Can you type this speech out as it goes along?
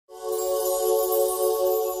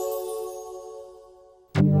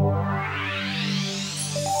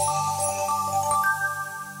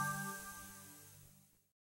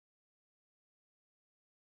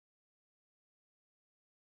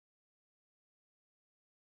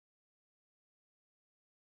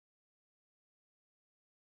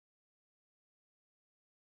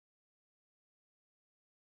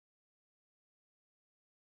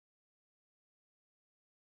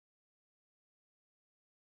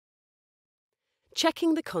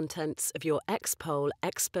Checking the contents of your XPERT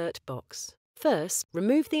XPERT box. First,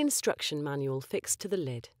 remove the instruction manual fixed to the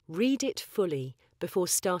lid. Read it fully before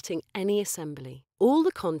starting any assembly. All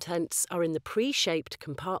the contents are in the pre-shaped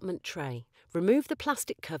compartment tray. Remove the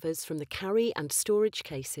plastic covers from the carry and storage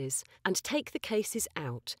cases and take the cases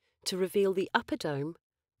out to reveal the upper dome,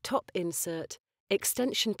 top insert,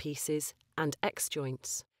 extension pieces and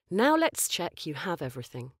X-joints. Now let's check you have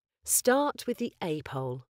everything. Start with the A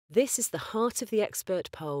pole. This is the heart of the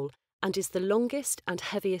XPERT pole and is the longest and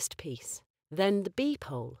heaviest piece. Then the B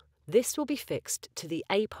pole. This will be fixed to the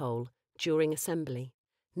A pole during assembly.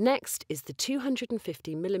 Next is the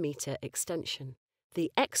 250mm extension.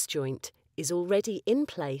 The X-joint is already in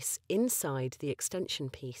place inside the extension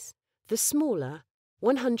piece. The smaller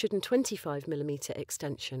 125mm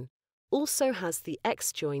extension also has the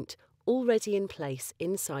X-joint already in place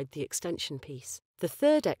inside the extension piece. The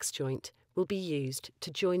third X-joint will be used to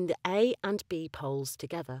join the A and B poles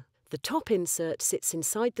together. The top insert sits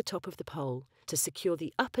inside the top of the pole to secure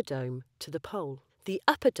the upper dome to the pole. The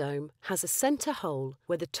upper dome has a centre hole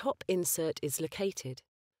where the top insert is located.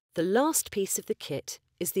 The last piece of the kit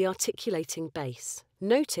is the articulating base.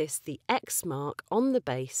 Notice the X mark on the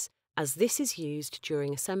base as this is used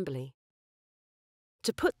during assembly.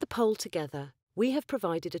 To put the pole together, we have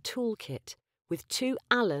provided a toolkit with 2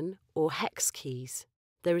 Allen or hex keys.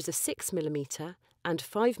 There is a 6mm and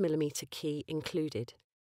 5mm key included.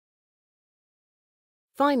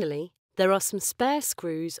 Finally, there are some spare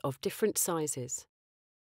screws of different sizes.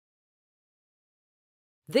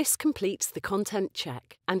 This completes the content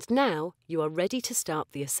check, and now you are ready to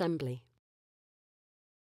start the assembly.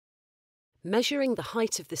 Measuring the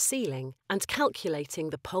height of the ceiling and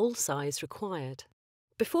calculating the pole size required.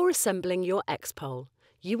 Before assembling your X-pole,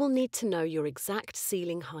 you will need to know your exact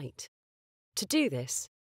ceiling height. To do this,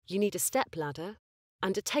 you need a step ladder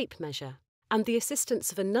and a tape measure, and the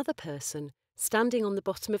assistance of another person standing on the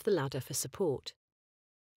bottom of the ladder for support.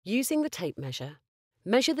 Using the tape measure,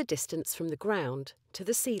 measure the distance from the ground to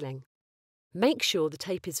the ceiling. Make sure the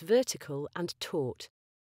tape is vertical and taut,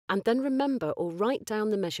 and then remember or write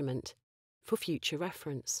down the measurement for future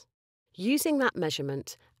reference. Using that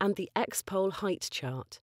measurement and the X-pole height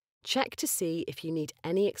chart, check to see if you need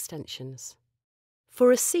any extensions.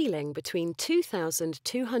 For a ceiling between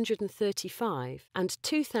 2,235 and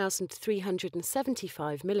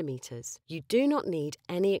 2,375mm, you do not need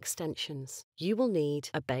any extensions. You will need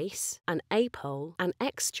a base, an A-pole, an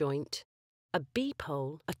X-joint, a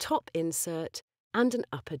B-pole, a top insert, and an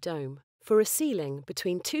upper dome. For a ceiling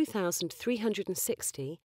between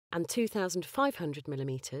 2,360 and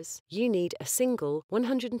 2,500mm, you need a single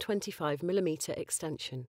 125mm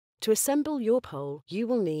extension. To assemble your pole, you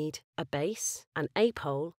will need a base, an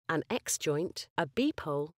A-pole, an X-joint, a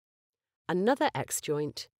B-pole, another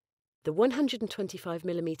X-joint, the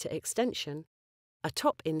 125mm extension, a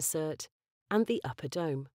top insert, and the upper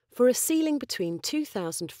dome. For a ceiling between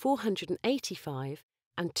 2,485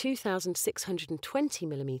 and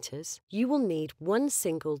 2,620mm, you will need one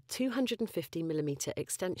single 250mm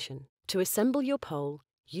extension. To assemble your pole,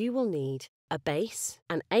 you will need a base,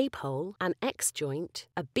 an A-pole, an X-joint,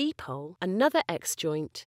 a B-pole, another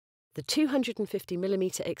X-joint, the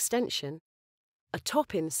 250mm extension, a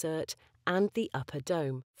top insert, and the upper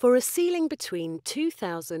dome. For a ceiling between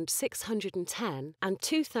 2,610 and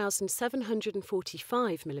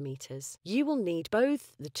 2,745mm, you will need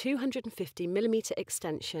both the 250mm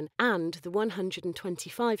extension and the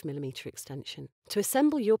 125mm extension. To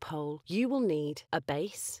assemble your pole, you will need a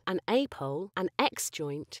base, an A-pole, an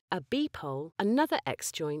X-joint, a B-pole, another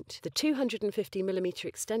X-joint, the 250mm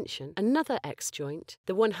extension, another X-joint,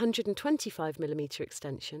 the 125mm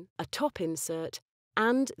extension, a top insert,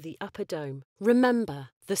 and the upper dome.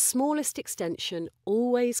 Remember, the smallest extension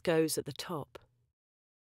always goes at the top.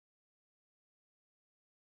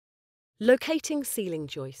 Locating ceiling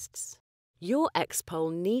joists. Your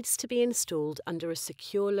X-pole needs to be installed under a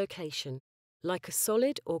secure location, like a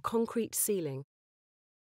solid or concrete ceiling,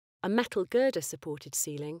 a metal girder-supported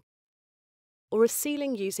ceiling, or a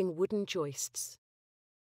ceiling using wooden joists.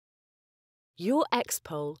 Your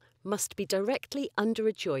X-pole must be directly under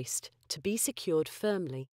a joist to be secured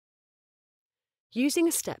firmly. Using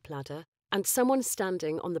a step ladder and someone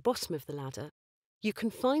standing on the bottom of the ladder, you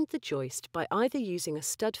can find the joist by either using a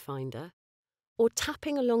stud finder or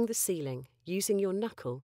tapping along the ceiling using your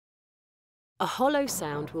knuckle. A hollow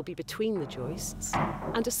sound will be between the joists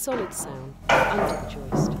and a solid sound under the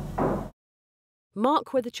joist.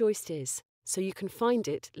 Mark where the joist is so you can find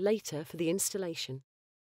it later for the installation.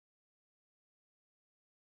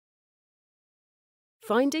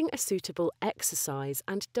 Finding a suitable exercise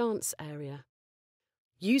and dance area.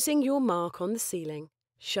 Using your mark on the ceiling,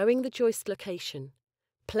 showing the joist location,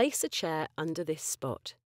 place a chair under this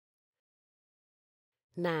spot.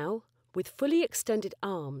 Now, with fully extended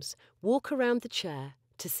arms, walk around the chair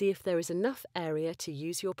to see if there is enough area to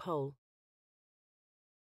use your pole.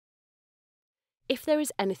 If there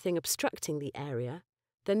is anything obstructing the area,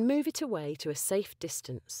 then move it away to a safe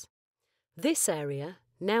distance. This area,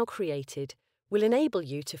 now created, will enable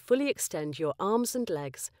you to fully extend your arms and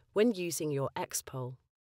legs when using your X-pole.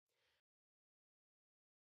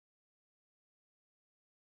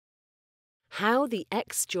 How the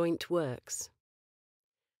X-joint works.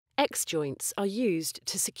 X-joints are used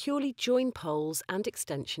to securely join poles and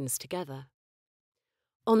extensions together.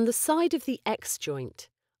 On the side of the X-joint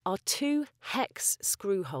are two hex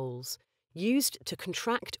screw holes used to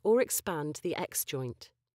contract or expand the X-joint.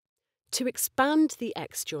 To expand the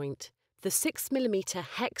X-joint, the 6mm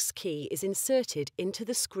hex key is inserted into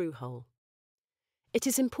the screw hole. It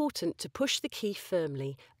is important to push the key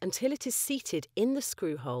firmly until it is seated in the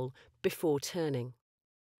screw hole before turning.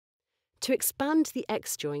 To expand the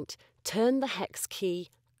X-joint, turn the hex key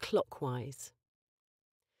clockwise.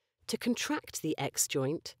 To contract the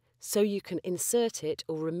X-joint, so you can insert it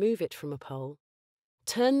or remove it from a pole,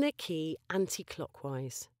 turn the key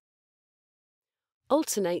anti-clockwise.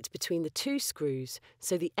 Alternate between the two screws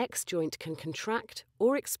so the X-joint can contract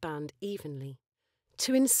or expand evenly.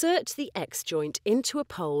 To insert the X-joint into a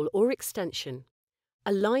pole or extension,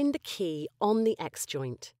 align the key on the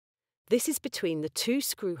X-joint. This is between the two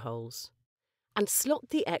screw holes, and slot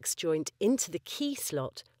the X-joint into the key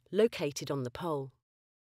slot located on the pole.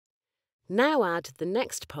 Now add the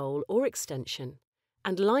next pole or extension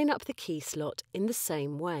and line up the key slot in the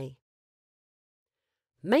same way.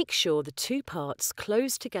 Make sure the two parts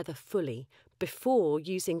close together fully before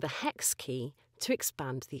using the hex key to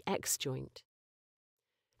expand the X-joint.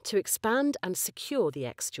 To expand and secure the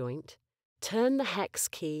X-joint, turn the hex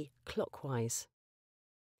key clockwise.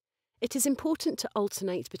 It is important to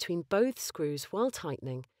alternate between both screws while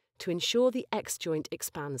tightening to ensure the X-joint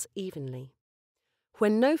expands evenly.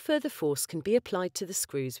 When no further force can be applied to the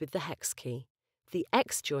screws with the hex key, the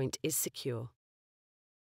X-joint is secure.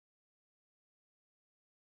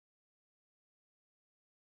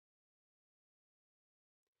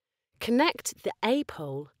 Connect the A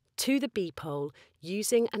pole to the B pole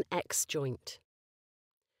using an X-joint.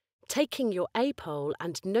 Taking your A pole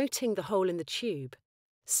and noting the hole in the tube,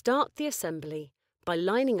 start the assembly by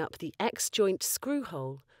lining up the X-joint screw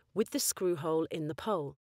hole with the screw hole in the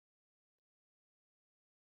pole.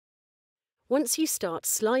 Once you start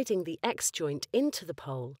sliding the X-joint into the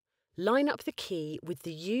pole, line up the key with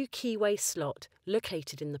the U keyway slot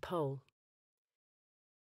located in the pole.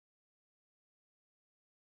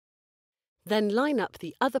 Then line up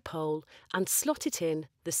the other pole and slot it in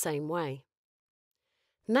the same way.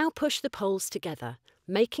 Now push the poles together,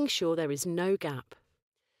 making sure there is no gap.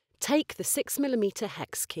 Take the 6mm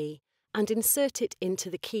hex key and insert it into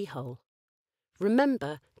the keyhole.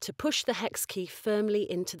 Remember to push the hex key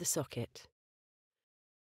firmly into the socket.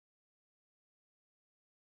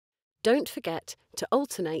 Don't forget to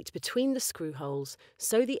alternate between the screw holes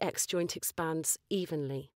so the X-joint expands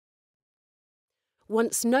evenly.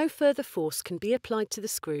 Once no further force can be applied to the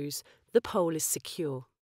screws, the pole is secure.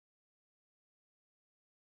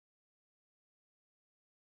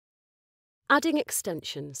 Adding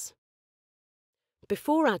extensions.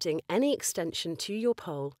 Before adding any extension to your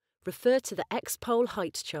pole, refer to the X-pole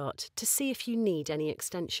height chart to see if you need any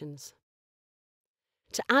extensions.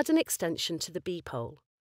 To add an extension to the B pole,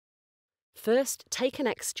 first take an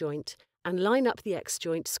X-joint and line up the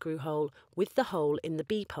X-joint screw hole with the hole in the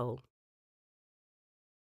B pole.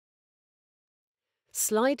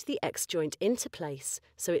 Slide the X-joint into place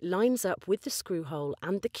so it lines up with the screw hole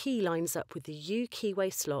and the key lines up with the U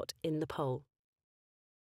keyway slot in the pole.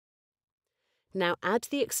 Now add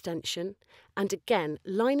the extension and again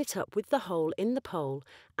line it up with the hole in the pole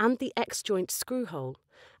and the X-joint screw hole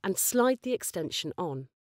and slide the extension on.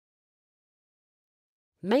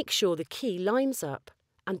 Make sure the key lines up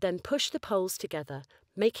and then push the poles together,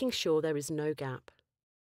 making sure there is no gap.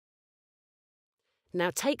 Now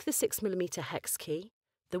take the 6mm hex key,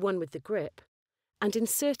 the one with the grip, and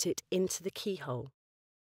insert it into the keyhole.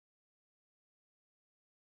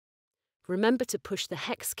 Remember to push the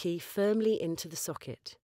hex key firmly into the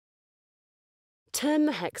socket. Turn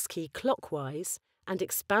the hex key clockwise and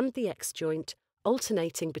expand the X-joint,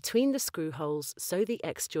 alternating between the screw holes so the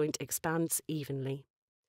X-joint expands evenly.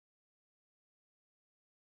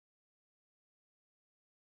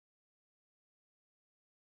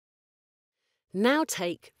 Now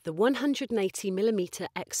take the 180mm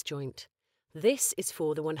X-joint, This is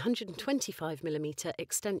for the 125mm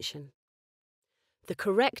extension. The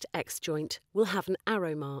correct X-joint will have an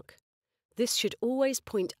arrow mark. This should always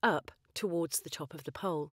point up towards the top of the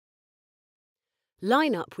pole.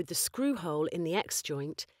 Line up with the screw hole in the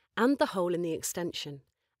X-joint and the hole in the extension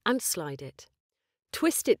and slide it.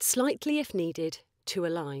 Twist it slightly if needed to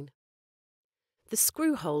align. The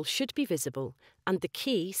screw hole should be visible and the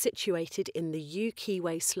key situated in the U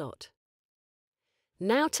keyway slot.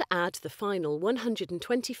 Now to add the final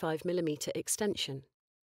 125mm extension.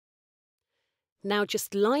 Now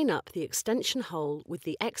just line up the extension hole with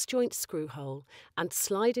the X-joint screw hole and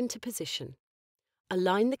slide into position.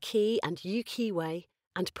 Align the key and U keyway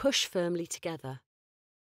and push firmly together.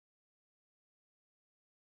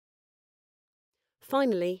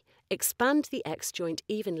 Finally, expand the X-joint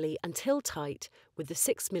evenly until tight with the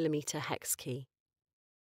 6mm hex key.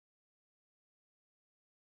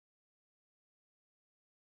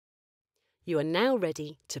 You are now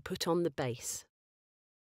ready to put on the base.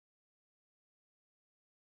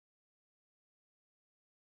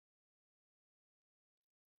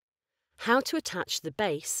 How to attach the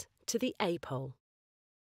base to the A pole.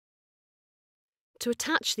 To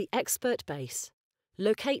attach the XPERT base,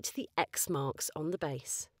 locate the X marks on the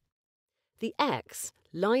base. The X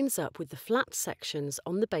lines up with the flat sections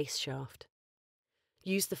on the base shaft.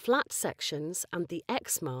 Use the flat sections and the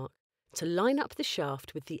X mark to line up the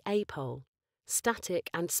shaft with the A pole,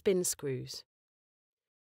 static and spin screws.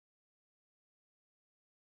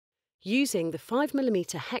 Using the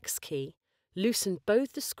 5mm hex key, loosen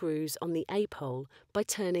both the screws on the A pole by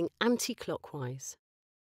turning anti-clockwise.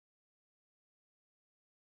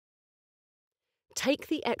 Take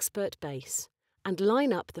the XPERT base and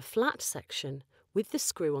line up the flat section with the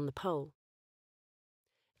screw on the pole.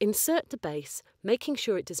 Insert the base, making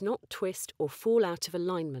sure it does not twist or fall out of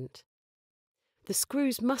alignment. The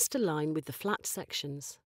screws must align with the flat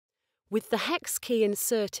sections. With the hex key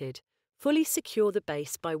inserted, fully secure the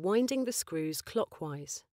base by winding the screws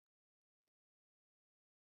clockwise.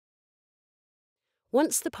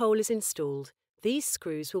 Once the pole is installed, these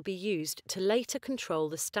screws will be used to later control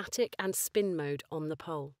the static and spin mode on the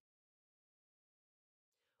pole.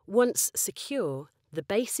 Once secure, the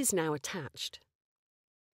base is now attached.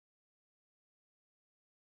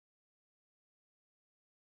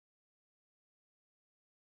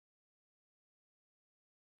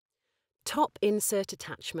 Top insert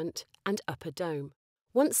attachment and upper dome.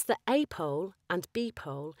 Once the A pole and B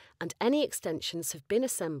pole and any extensions have been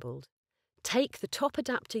assembled, take the top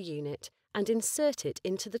adapter unit and insert it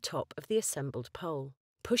into the top of the assembled pole.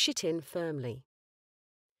 Push it in firmly.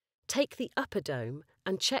 Take the upper dome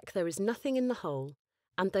and check there is nothing in the hole,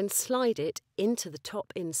 and then slide it into the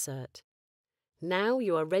top insert. Now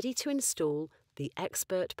you are ready to install the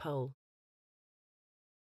XPERT pole.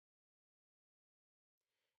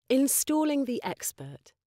 Installing the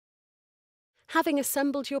XPERT. Having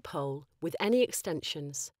assembled your pole with any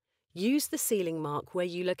extensions, use the sealing mark where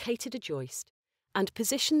you located a joist and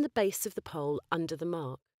position the base of the pole under the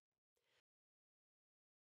mark.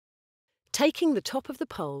 Taking the top of the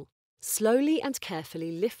pole, slowly and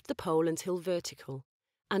carefully lift the pole until vertical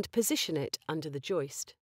and position it under the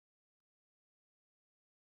joist.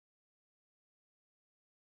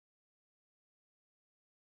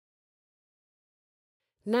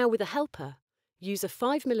 Now with a helper, use a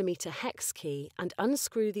 5mm hex key and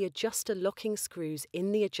unscrew the adjuster locking screws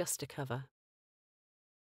in the adjuster cover.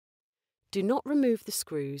 Do not remove the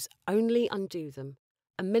screws, only undo them,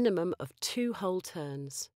 a minimum of 2 hole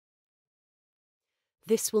turns.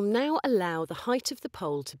 This will now allow the height of the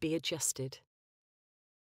pole to be adjusted.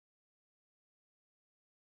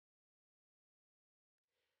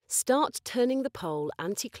 Start turning the pole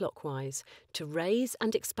anti-clockwise to raise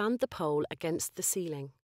and expand the pole against the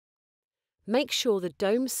ceiling. Make sure the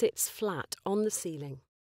dome sits flat on the ceiling.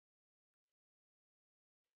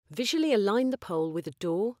 Visually align the pole with a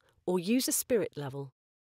door or use a spirit level.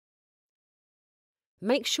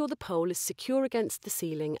 Make sure the pole is secure against the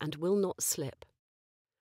ceiling and will not slip.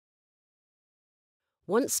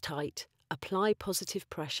 Once tight, apply positive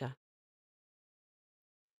pressure.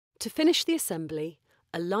 To finish the assembly,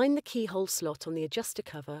 align the keyhole slot on the adjuster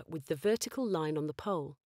cover with the vertical line on the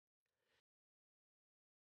pole.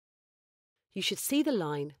 You should see the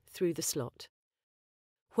line through the slot.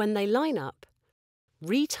 When they line up,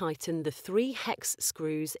 retighten the 3 hex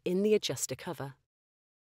screws in the adjuster cover.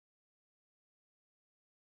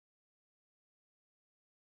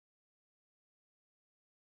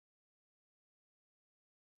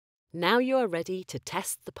 Now you are ready to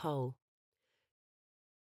test the pole.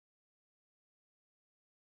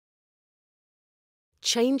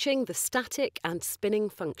 Changing the static and spinning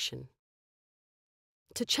function.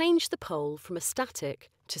 To change the pole from a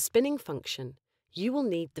static to spinning function, you will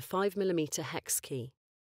need the 5mm hex key.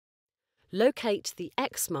 Locate the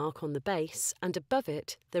X mark on the base, and above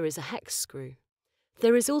it there is a hex screw.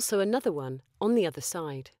 There is also another one on the other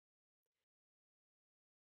side.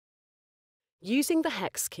 Using the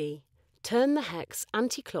hex key, turn the hex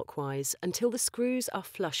anti-clockwise until the screws are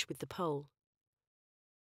flush with the pole.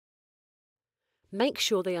 Make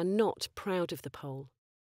sure they are not proud of the pole.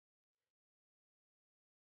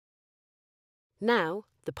 Now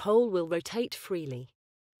the pole will rotate freely.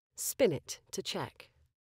 Spin it to check.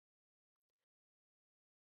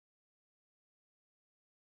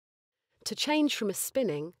 To change from a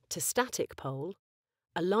spinning to static pole,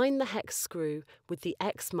 align the hex screw with the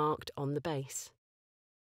X marked on the base.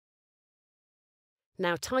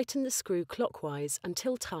 Now tighten the screw clockwise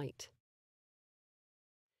until tight.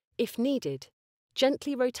 If needed,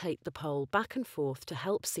 gently rotate the pole back and forth to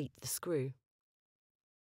help seat the screw.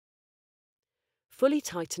 Fully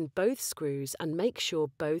tighten both screws and make sure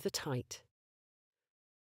both are tight.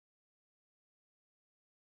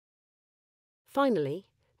 Finally,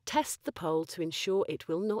 test the pole to ensure it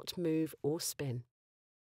will not move or spin.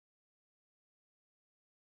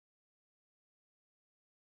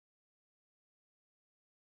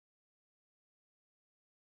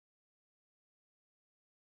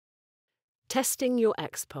 Testing your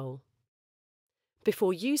X pole.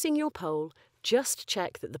 Before using your pole, just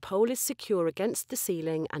check that the pole is secure against the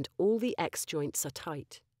ceiling and all the X joints are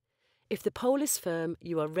tight. If the pole is firm,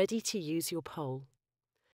 you are ready to use your pole.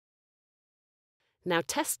 Now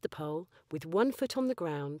test the pole with one foot on the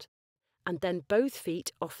ground and then both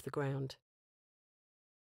feet off the ground.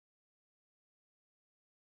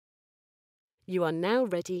 You are now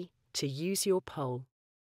ready to use your pole.